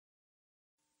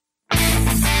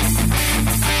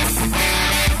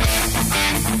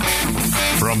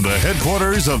From the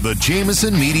headquarters of the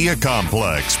Jameson Media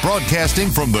Complex, broadcasting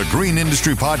from the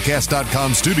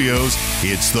GreenIndustryPodcast.com studios,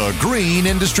 it's the Green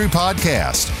Industry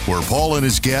Podcast, where Paul and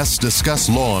his guests discuss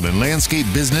lawn and landscape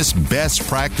business best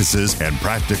practices and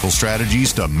practical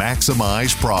strategies to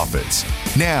maximize profits.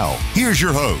 Now, here's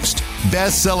your host,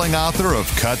 best-selling author of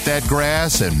Cut That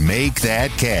Grass and Make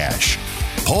That Cash,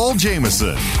 Paul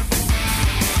Jameson.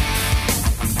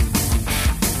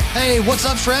 Hey, what's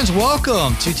up, friends?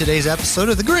 Welcome to today's episode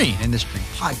of the Green Industry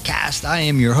Podcast. I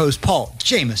am your host, Paul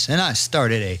Jameson. I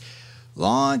started a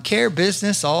lawn care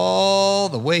business all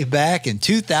the way back in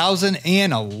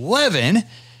 2011,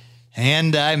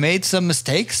 and I made some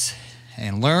mistakes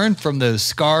and learned from those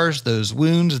scars, those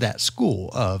wounds, that school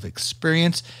of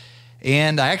experience.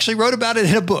 And I actually wrote about it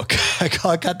in a book. I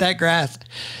call it Cut That Grass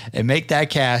and Make That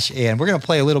Cash. And we're going to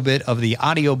play a little bit of the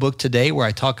audiobook today where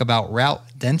I talk about route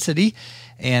density.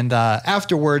 And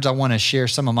afterwards, I want to share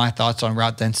some of my thoughts on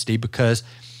route density because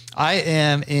I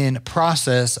am in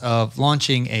process of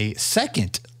launching a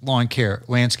second lawn care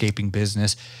landscaping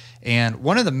business. And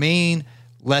one of the main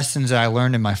lessons that I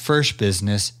learned in my first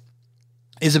business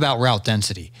is about route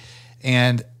density.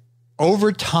 And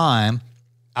over time,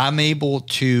 I'm able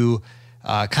to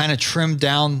kind of trim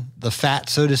down the fat,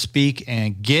 so to speak,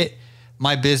 and get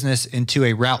my business into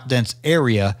a route dense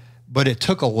area. But it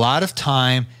took a lot of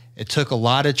time. It took a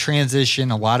lot of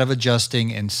transition, a lot of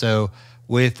adjusting. And so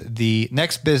with the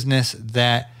next business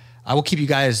that I will keep you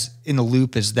guys in the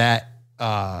loop as that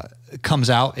comes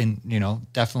out, and, you know,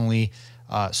 definitely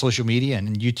social media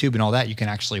and YouTube and all that, you can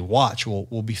actually watch.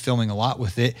 We'll be filming a lot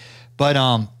with it, but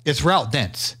it's route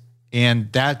dense.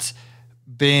 And that's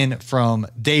been from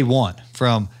day one,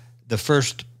 from the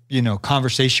first,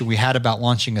 conversation we had about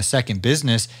launching a second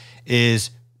business is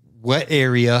what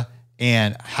area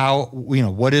and how,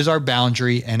 what is our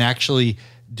boundary, and actually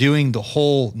doing the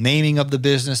whole naming of the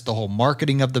business, the whole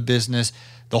marketing of the business,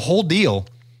 the whole deal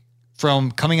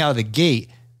from coming out of the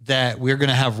gate, that we're going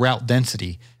to have route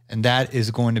density. And that is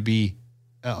going to be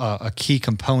a key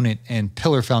component and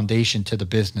pillar foundation to the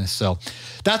business. So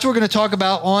that's what we're going to talk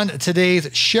about on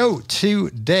today's show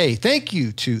today. Thank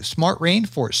you to Smart Rain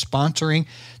for sponsoring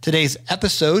today's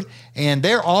episode. And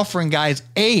they're offering, guys,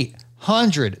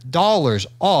 $800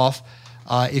 off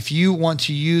if you want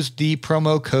to use the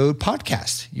promo code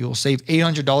podcast. You'll save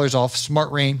 $800 off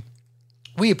Smart Rain.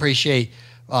 We appreciate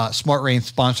Smart Rain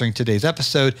sponsoring today's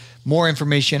episode. More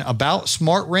information about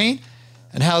Smart Rain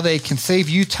and how they can save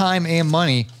you time and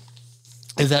money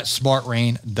is at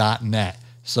smartrain.net.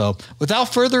 So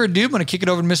without further ado, I'm going to kick it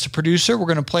over to Mr. Producer. We're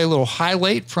going to play a little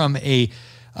highlight from a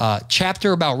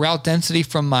chapter about route density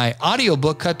from my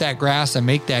audiobook, Cut That Grass and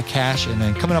Make That Cash. And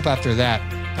then coming up after that,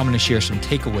 I'm going to share some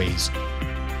takeaways.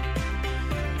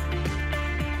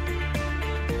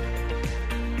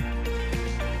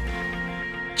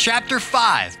 Chapter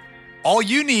 5, All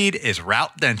You Need is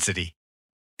Route Density.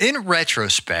 In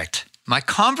retrospect, my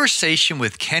conversation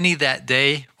with Kenny that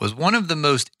day was one of the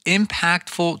most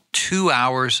impactful 2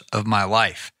 hours of my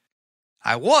life.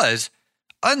 I was,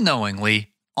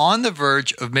 unknowingly, on the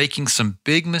verge of making some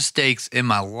big mistakes in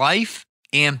my life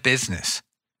and business.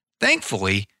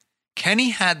 Thankfully,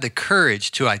 Kenny had the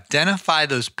courage to identify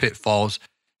those pitfalls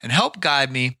and help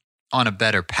guide me on a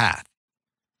better path.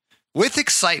 With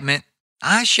excitement,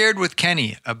 I shared with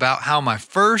Kenny about how my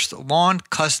first lawn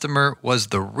customer was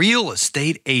the real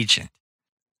estate agent.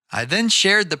 I then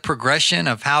shared the progression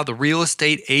of how the real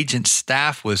estate agent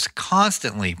staff was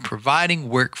constantly providing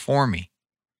work for me.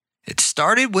 It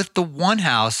started with the one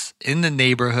house in the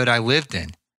neighborhood I lived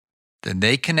in. Then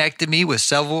they connected me with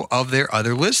several of their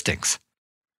other listings.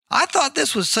 I thought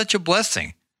this was such a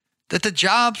blessing that the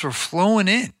jobs were flowing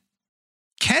in.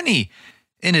 Kenny,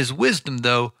 in his wisdom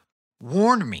though,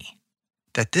 warned me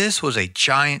that this was a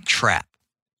giant trap.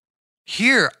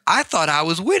 Here, I thought I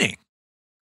was winning.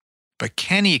 But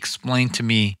Kenny explained to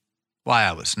me why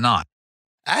I was not.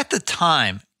 At the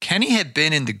time, Kenny had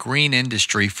been in the green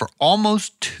industry for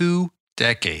almost 2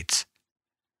 decades.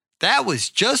 That was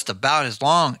just about as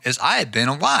long as I had been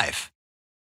alive.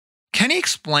 Kenny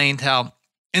explained how,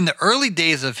 in the early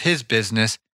days of his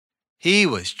business, he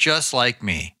was just like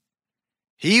me.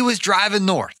 He was driving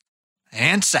north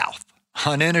and south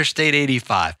on Interstate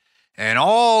 85 and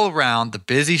all around the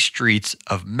busy streets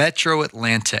of Metro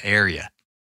Atlanta area.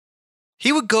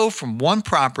 He would go from one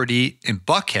property in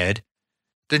Buckhead,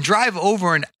 then drive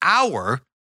over an hour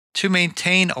to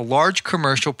maintain a large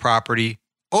commercial property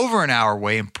over an hour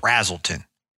away in Brazelton.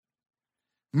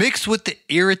 Mixed with the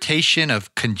irritation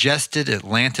of congested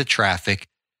Atlanta traffic,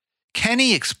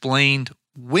 Kenny explained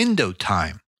window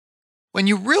time When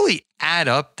you really add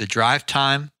up the drive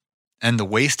time and the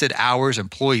wasted hours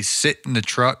employees sit in the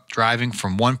truck driving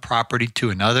from one property to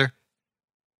another,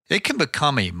 it can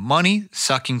become a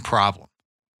money-sucking problem.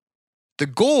 The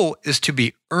goal is to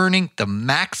be earning the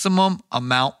maximum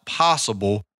amount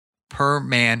possible per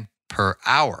man per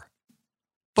hour.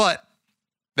 But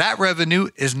that revenue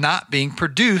is not being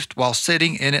produced while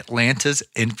sitting in Atlanta's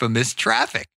infamous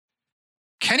traffic.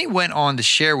 Kenny went on to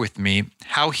share with me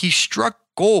how he struck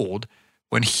gold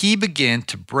when he began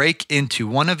to break into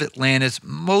one of Atlanta's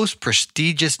most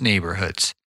prestigious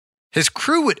neighborhoods. His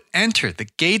crew would enter the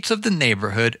gates of the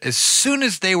neighborhood as soon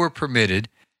as they were permitted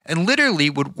and literally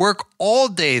would work all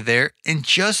day there in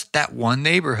just that one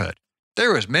neighborhood.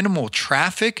 There was minimal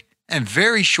traffic and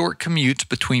very short commutes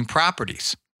between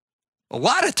properties. A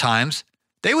lot of times,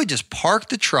 they would just park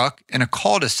the truck in a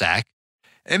cul-de-sac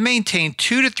and maintain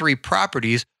 2 to 3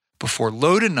 properties before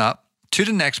loading up to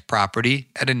the next property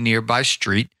at a nearby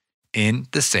street in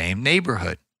the same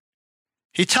neighborhood.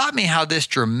 He taught me how this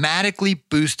dramatically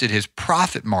boosted his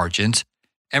profit margins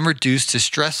and reduced his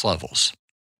stress levels.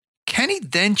 Kenny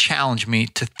then challenged me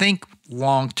to think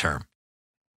long-term.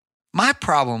 My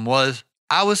problem was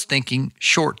I was thinking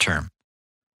short-term.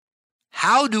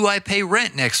 How do I pay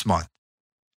rent next month?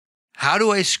 How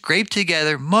do I scrape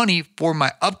together money for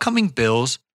my upcoming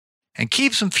bills and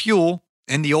keep some fuel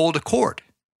in the old Accord?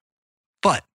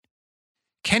 But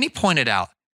Kenny pointed out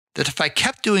that if I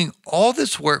kept doing all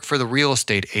this work for the real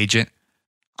estate agent,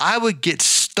 I would get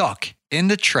stuck in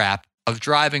the trap of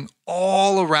driving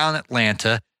all around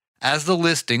Atlanta as the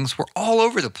listings were all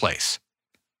over the place.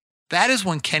 That is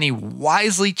when Kenny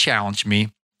wisely challenged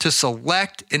me to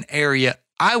select an area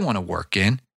I want to work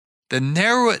in, then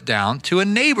narrow it down to a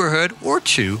neighborhood or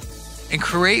two and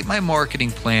create my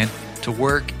marketing plan to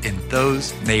work in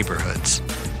those neighborhoods.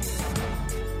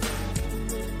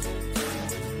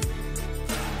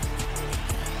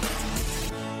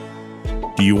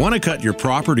 Do you want to cut your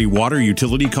property water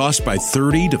utility costs by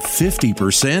 30 to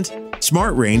 50%?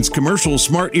 SmartRain's commercial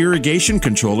smart irrigation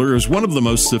controller is one of the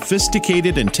most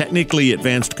sophisticated and technically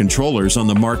advanced controllers on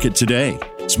the market today.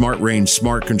 SmartRain's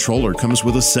smart controller comes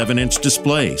with a 7-inch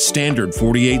display, standard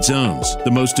 48 zones,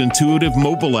 the most intuitive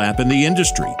mobile app in the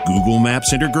industry, Google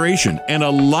Maps integration, and a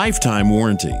lifetime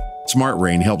warranty.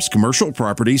 SmartRain helps commercial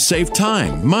properties save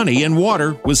time, money, and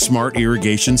water with smart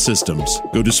irrigation systems.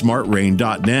 Go to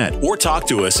smartrain.net or talk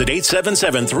to us at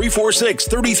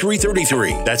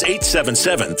 877-346-3333. That's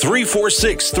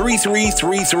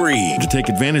 877-346-3333. To take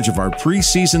advantage of our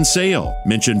preseason sale,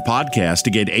 mention podcast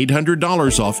to get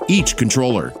 $800 off each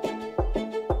controller.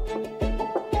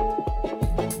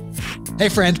 Hey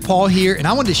friends, Paul here, and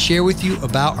I wanted to share with you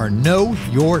about our Know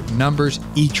Your Numbers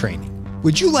e-training.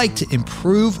 Would you like to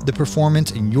improve the performance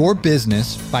in your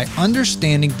business by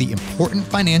understanding the important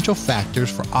financial factors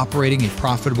for operating a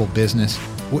profitable business?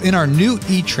 Well, in our new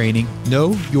e-training,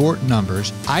 Know Your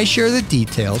Numbers, I share the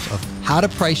details of how to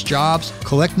price jobs,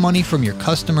 collect money from your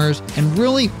customers, and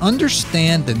really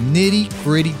understand the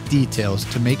nitty-gritty details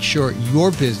to make sure your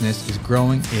business is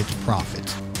growing its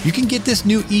profits. You can get this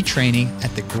new e-training at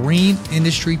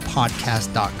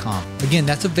thegreenindustrypodcast.com. Again,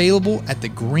 that's available at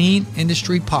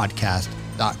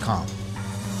thegreenindustrypodcast.com.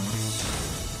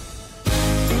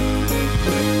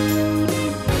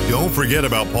 Don't forget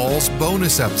about Paul's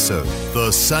bonus episode, The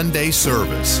Sunday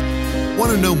Service.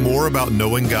 Want to know more about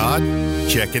knowing God?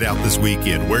 Check it out this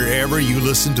weekend wherever you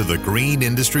listen to the Green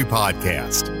Industry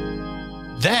Podcast.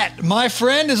 That, my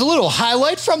friend, is a little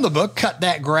highlight from the book, Cut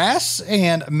That Grass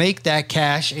and Make That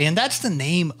Cash. And that's the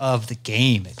name of the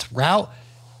game. It's route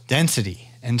density.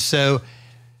 And so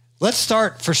let's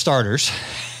start for starters.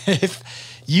 If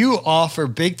you offer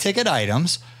big ticket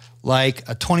items like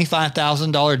a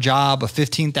 $25,000 job, a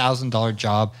 $15,000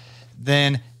 job,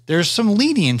 then there's some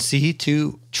leniency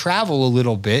to travel a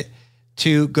little bit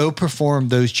to go perform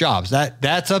those jobs.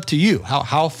 That's up to you.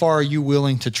 How far are you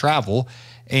willing to travel?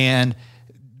 And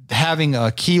having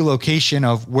a key location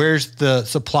of where's the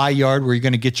supply yard where you're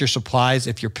going to get your supplies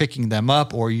if you're picking them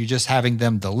up, or you just having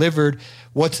them delivered,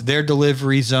 what's their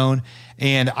delivery zone.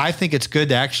 And I think it's good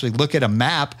to actually look at a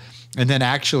map and then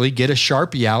actually get a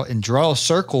Sharpie out and draw a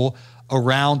circle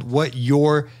around what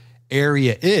your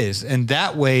area is. And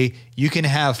that way you can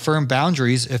have firm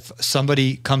boundaries. If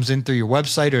somebody comes in through your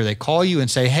website or they call you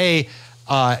and say, hey,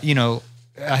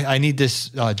 I need this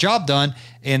job done.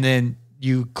 And then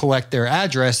you collect their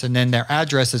address, and then their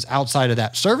address is outside of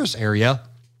that service area,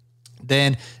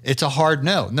 then it's a hard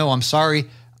no. No, I'm sorry,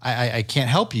 I can't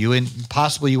help you. And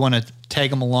possibly you want to tag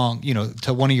them along,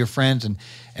 to one of your friends, and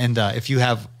if you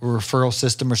have a referral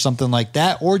system or something like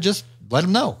that, or just let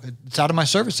them know it's out of my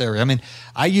service area. I mean,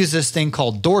 I use this thing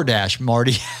called DoorDash,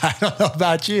 Marty. I don't know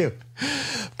about you,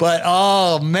 but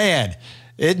oh man,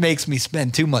 it makes me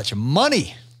spend too much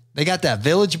money. They got that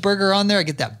Village Burger on there. I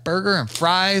get that burger and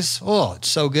fries. Oh, it's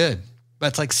so good. But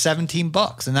it's like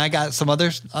 $17. And I got some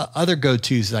other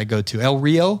go-tos that I go to. El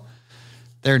Rio,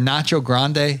 their Nacho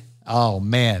Grande. Oh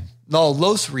man. No,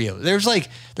 Los Rio. There's like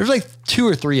 2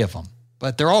 or 3 of them,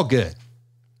 but they're all good.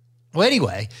 Well,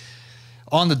 anyway,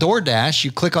 on the DoorDash,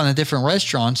 you click on the different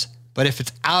restaurants, but if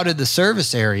it's out of the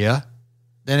service area,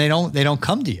 then they don't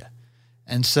come to you.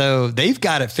 And so they've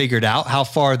got it figured out how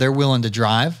far they're willing to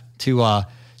drive to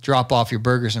drop off your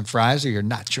burgers and fries or your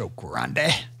Nacho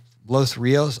Grande, Los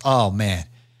Rios. Oh man,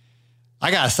 I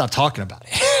got to stop talking about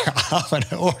it. I'm going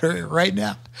to order it right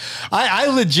now. I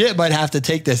legit might have to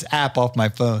take this app off my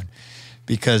phone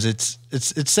because it's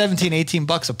 17,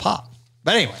 $18 a pop.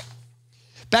 But anyway,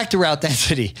 back to route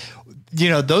density.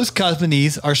 Those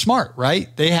companies are smart,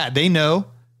 right? They know,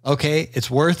 okay,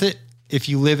 it's worth it. If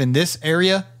you live in this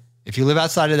area, if you live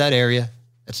outside of that area,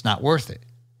 it's not worth it.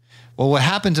 Well, what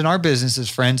happens in our businesses,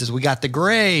 friends, is we got the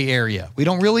gray area. We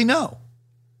don't really know.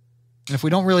 And if we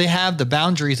don't really have the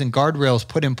boundaries and guardrails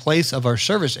put in place of our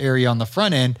service area on the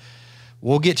front end,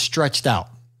 we'll get stretched out.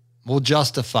 We'll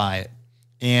justify it.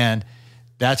 And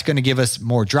that's going to give us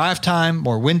more drive time,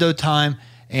 more window time.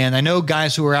 And I know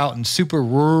guys who are out in super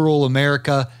rural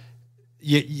America,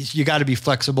 you got to be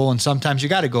flexible. And sometimes you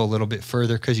got to go a little bit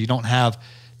further because you don't have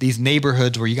these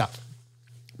neighborhoods where we got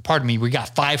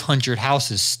 500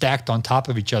 houses stacked on top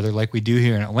of each other like we do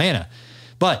here in Atlanta.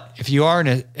 But if you are in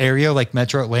an area like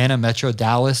Metro Atlanta, Metro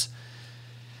Dallas,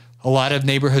 a lot of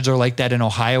neighborhoods are like that in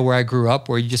Ohio where I grew up,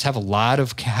 where you just have a lot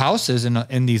of houses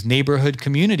in these neighborhood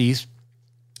communities.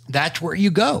 That's where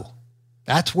you go.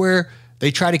 That's where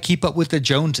they try to keep up with the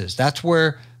Joneses. That's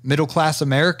where middle-class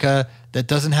America that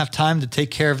doesn't have time to take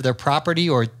care of their property,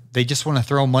 or they just want to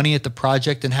throw money at the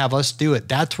project and have us do it.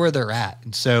 That's where they're at.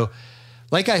 And so,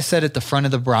 like I said at the front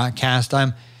of the broadcast,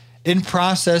 I'm in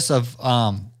process of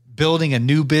building a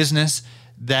new business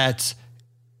that's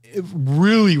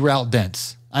really route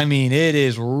dense. I mean, it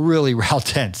is really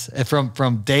route dense.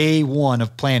 From day one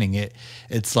of planning it,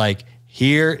 it's like,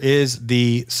 here is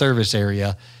the service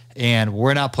area, and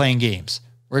we're not playing games.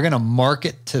 We're going to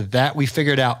market to that. We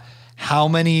figured out how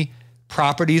many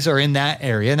properties are in that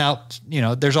area. Now,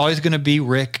 there's always going to be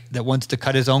Rick that wants to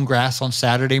cut his own grass on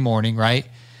Saturday morning, right?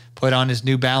 Put on his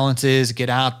New Balances, get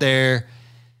out there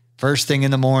first thing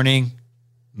in the morning,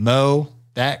 mow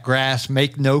that grass,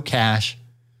 make no cash.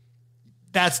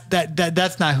 That's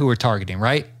not who we're targeting,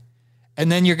 right? And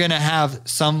then you're going to have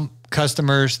some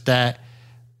customers that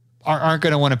aren't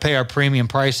going to want to pay our premium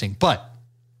pricing. But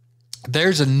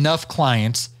there's enough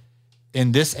clients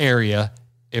in this area,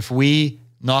 if we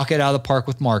knock it out of the park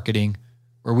with marketing,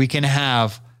 where we can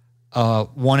have a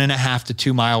 1.5 to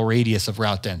 2 mile radius of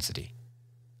route density.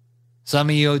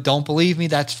 Some of you don't believe me,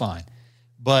 that's fine.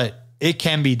 But it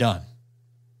can be done.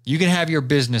 You can have your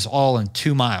business all in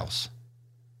 2 miles,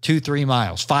 2-3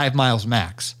 miles, 5 miles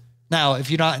max. Now,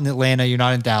 if you're not in Atlanta, you're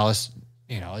not in Dallas,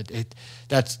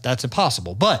 that's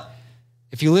impossible. But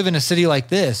if you live in a city like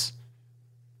this,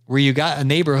 where you got a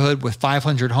neighborhood with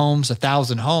 500 homes,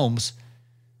 1,000 homes,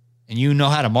 and you know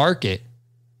how to market,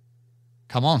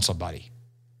 come on, somebody.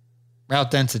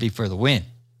 Route density for the win.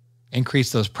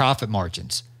 Increase those profit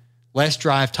margins. Less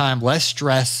drive time, less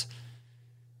stress.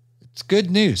 It's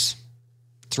good news.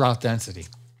 It's route density.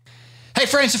 Hey,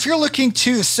 friends, if you're looking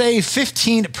to save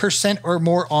 15% or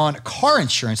more on car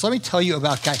insurance, let me tell you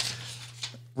about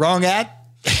Wrong ad?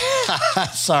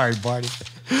 Sorry, Barty.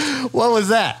 What was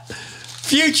that?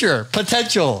 Future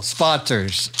potential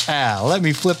sponsors. Let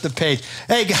me flip the page.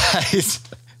 Hey, guys,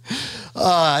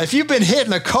 if you've been hit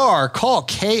in a car, call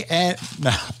KN.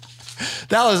 No,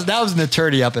 that was an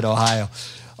attorney up in Ohio.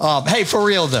 Hey, for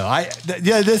real though,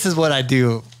 this is what I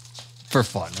do for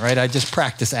fun, right? I just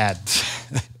practice ads.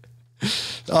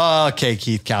 Okay,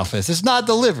 Keith Kalfas. It's not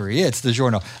delivery. It's the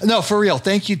Giorno. No, for real.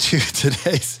 Thank you to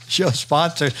today's show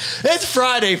sponsor. It's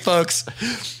Friday, folks.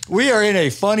 We are in a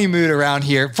funny mood around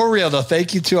here. For real, though,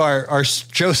 thank you to our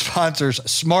show sponsors,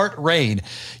 Smart Rain.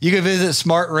 You can visit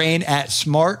Smart Rain at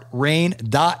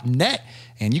smartrain.net,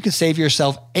 and you can save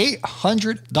yourself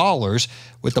 $800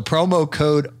 with the promo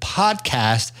code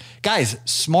podcast. Guys,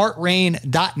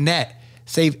 smartrain.net.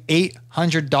 Save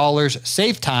 $800.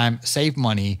 Save time, save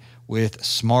money with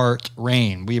Smart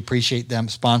Rain. We appreciate them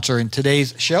sponsoring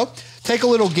today's show. Take a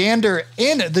little gander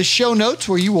in the show notes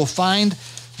where you will find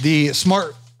the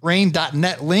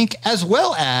smartrain.net link, as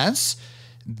well as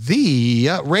the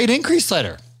rate increase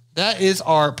letter That is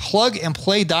our plug and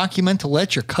play document to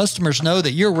let your customers know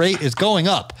that your rate is going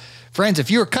up. Friends,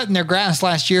 if you were cutting their grass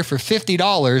last year for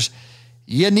 $50,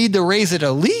 you need to raise it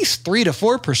at least 3 to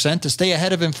 4% to stay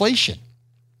ahead of inflation.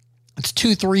 It's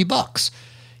 $2-3.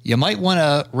 You might want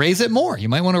to raise it more. You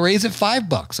might want to raise it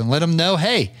 $5 and let them know,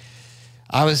 hey,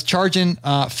 I was charging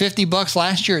 $50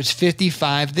 last year. It's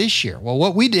 $55 this year. Well,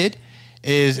 what we did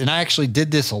is, and I actually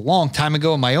did this a long time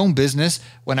ago in my own business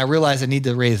when I realized I need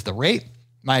to raise the rate.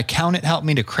 My accountant helped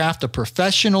me to craft a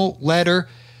professional letter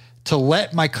to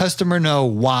let my customer know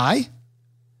why,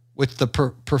 with the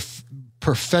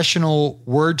professional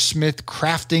wordsmith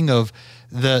crafting of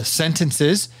the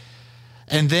sentences,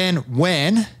 and then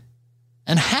when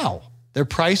and how their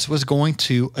price was going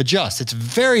to adjust. It's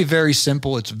very, very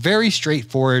simple. It's very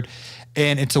straightforward.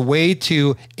 And it's a way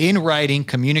to, in writing,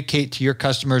 communicate to your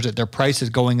customers that their price is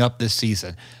going up this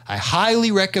season. I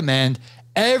highly recommend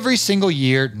every single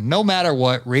year, no matter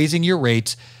what, raising your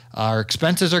rates. Our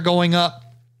expenses are going up.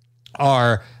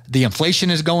 The inflation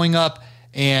is going up.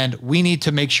 And we need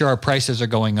to make sure our prices are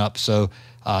going up. So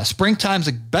springtime's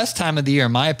the best time of the year,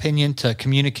 in my opinion, to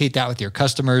communicate that with your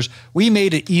customers. We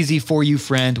made it easy for you,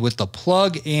 friend, with the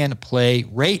plug and play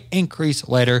rate increase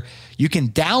letter. You can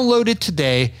download it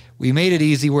today. We made it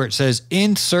easy where it says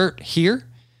insert here.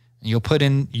 And you'll put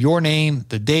in your name,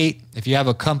 the date. If you have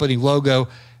a company logo,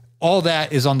 all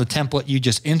that is on the template. You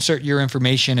just insert your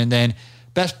information, and then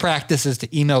best practice is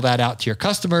to email that out to your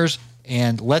customers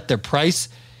and let their price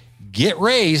get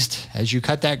raised as you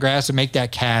cut that grass and make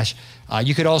that cash.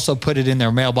 You could also put it in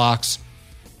their mailbox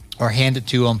or hand it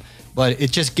to them, but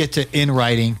it just gets it in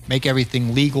writing, make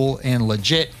everything legal and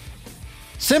legit,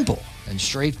 simple and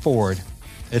straightforward.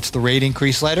 It's the rate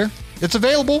increase letter. It's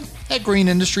available at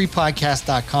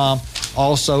greenindustrypodcast.com,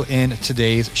 also in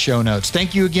today's show notes.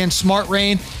 Thank you again, Smart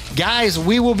Rain. Guys,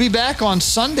 we will be back on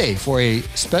Sunday for a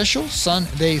special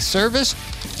Sunday service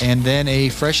and then a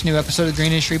fresh new episode of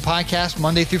Green Industry Podcast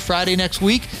Monday through Friday next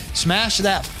week. Smash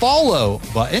that follow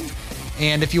button.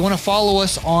 And if you want to follow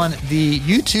us on the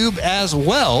YouTube as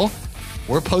well,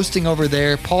 we're posting over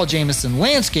there, Paul Jameson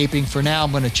Landscaping. For now,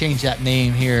 I'm going to change that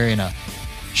name here in a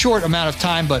short amount of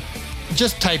time, but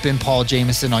just type in Paul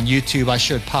Jameson on YouTube. I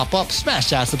should pop up. Smash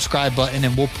that subscribe button,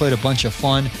 and we'll put a bunch of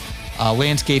fun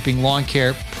landscaping, lawn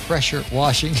care, pressure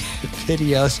washing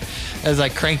videos as I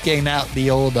cranking out the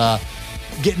old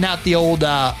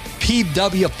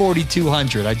PW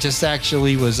 4200. I just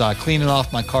actually was cleaning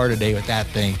off my car today with that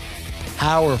thing.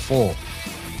 Powerful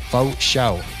faux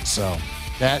show. So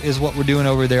that is what we're doing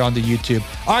over there on the YouTube.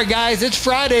 All right, guys, it's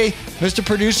Friday. Mr.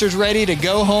 Producer's ready to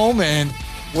go home. And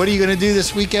what are you going to do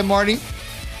this weekend, Marty?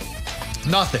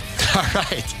 Nothing. All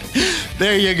right.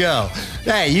 There you go.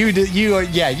 Hey, you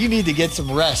need to get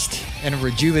some rest and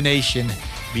rejuvenation,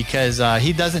 because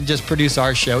he doesn't just produce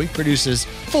our show. He produces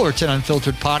Fullerton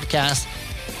Unfiltered Podcast,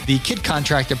 the Kid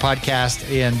Contractor Podcast,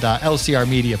 and LCR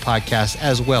Media Podcast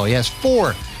as well. He has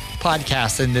 4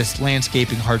 podcasts in this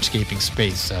landscaping, hardscaping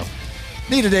space. So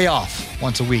need a day off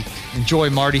once a week. Enjoy,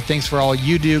 Marty. Thanks for all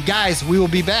you do. Guys, we will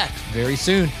be back very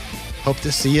soon. Hope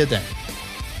to see you then.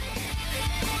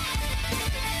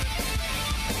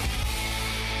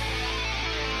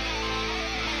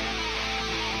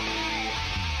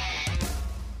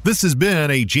 This has been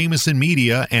a Jameson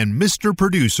Media and Mr.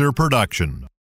 Producer production.